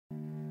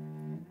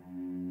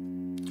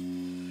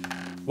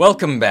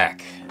Welcome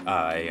back.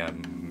 I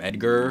am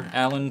Edgar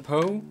Allan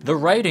Poe. The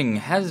writing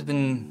has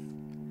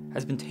been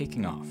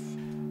taking off.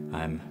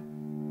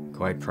 I'm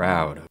quite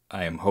proud.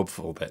 I am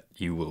hopeful that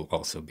you will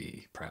also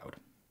be proud.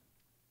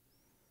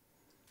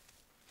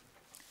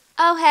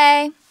 Oh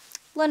hey,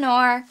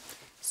 Lenore.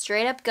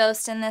 Straight up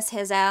ghost in this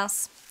his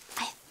house.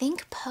 I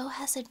think Poe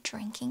has a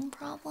drinking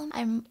problem.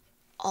 I'm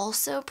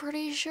also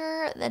pretty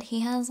sure that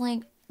he has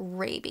like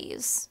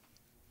rabies.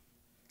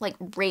 Like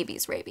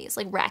rabies,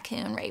 like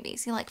raccoon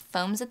rabies. He like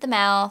foams at the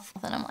mouth.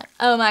 And I'm like,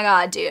 oh my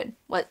god, dude,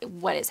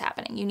 what is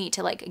happening? You need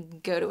to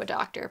like go to a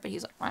doctor. But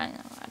he's like, I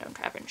don't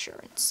have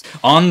insurance.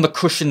 On the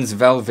cushion's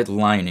velvet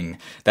lining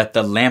that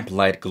the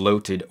lamplight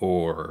gloated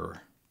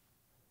o'er,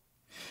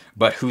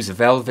 but whose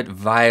velvet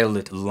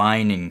violet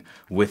lining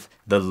with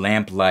the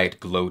lamplight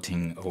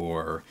gloating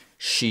o'er,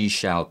 she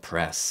shall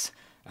press,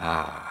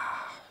 nevermore.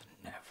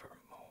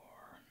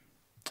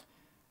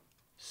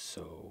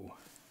 So,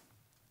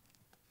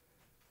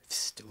 I've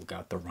still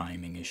got the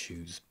rhyming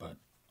issues, but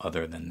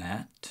other than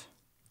that...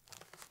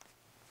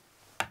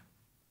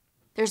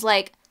 There's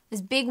like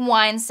this big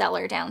wine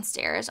cellar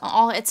downstairs.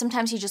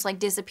 Sometimes he just like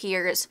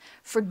disappears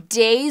for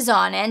days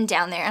on end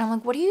down there. And I'm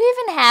like, what do you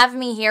even have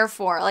me here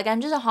for? Like, I'm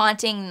just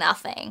haunting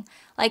nothing.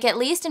 Like, at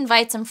least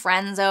invite some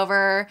friends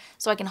over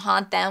so I can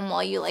haunt them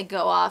while you like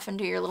go off and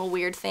do your little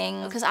weird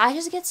thing. Because I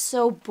just get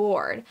so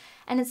bored.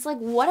 And it's like,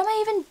 what am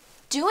I even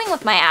doing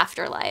with my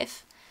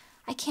afterlife?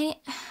 I can't...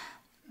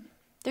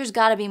 There's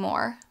gotta be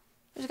more.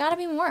 There's gotta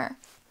be more.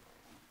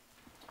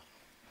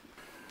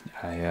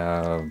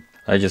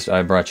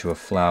 I brought you a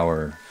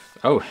flower.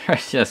 Oh,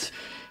 yes,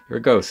 you're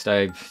a ghost.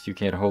 You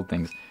can't hold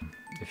things.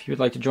 If you would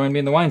like to join me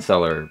in the wine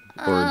cellar,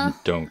 or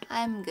don't.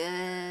 I'm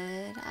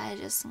good. I'm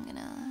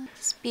gonna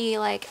be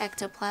like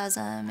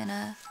ectoplasm in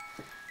a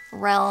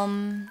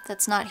realm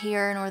that's not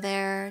here nor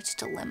there,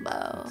 just a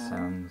limbo.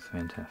 Sounds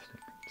fantastic.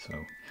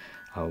 So,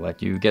 I'll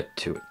let you get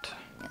to it.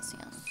 Yes.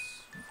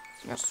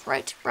 Just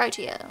right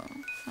here.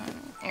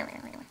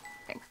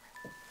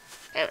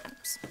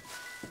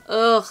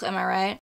 Ugh, am I right?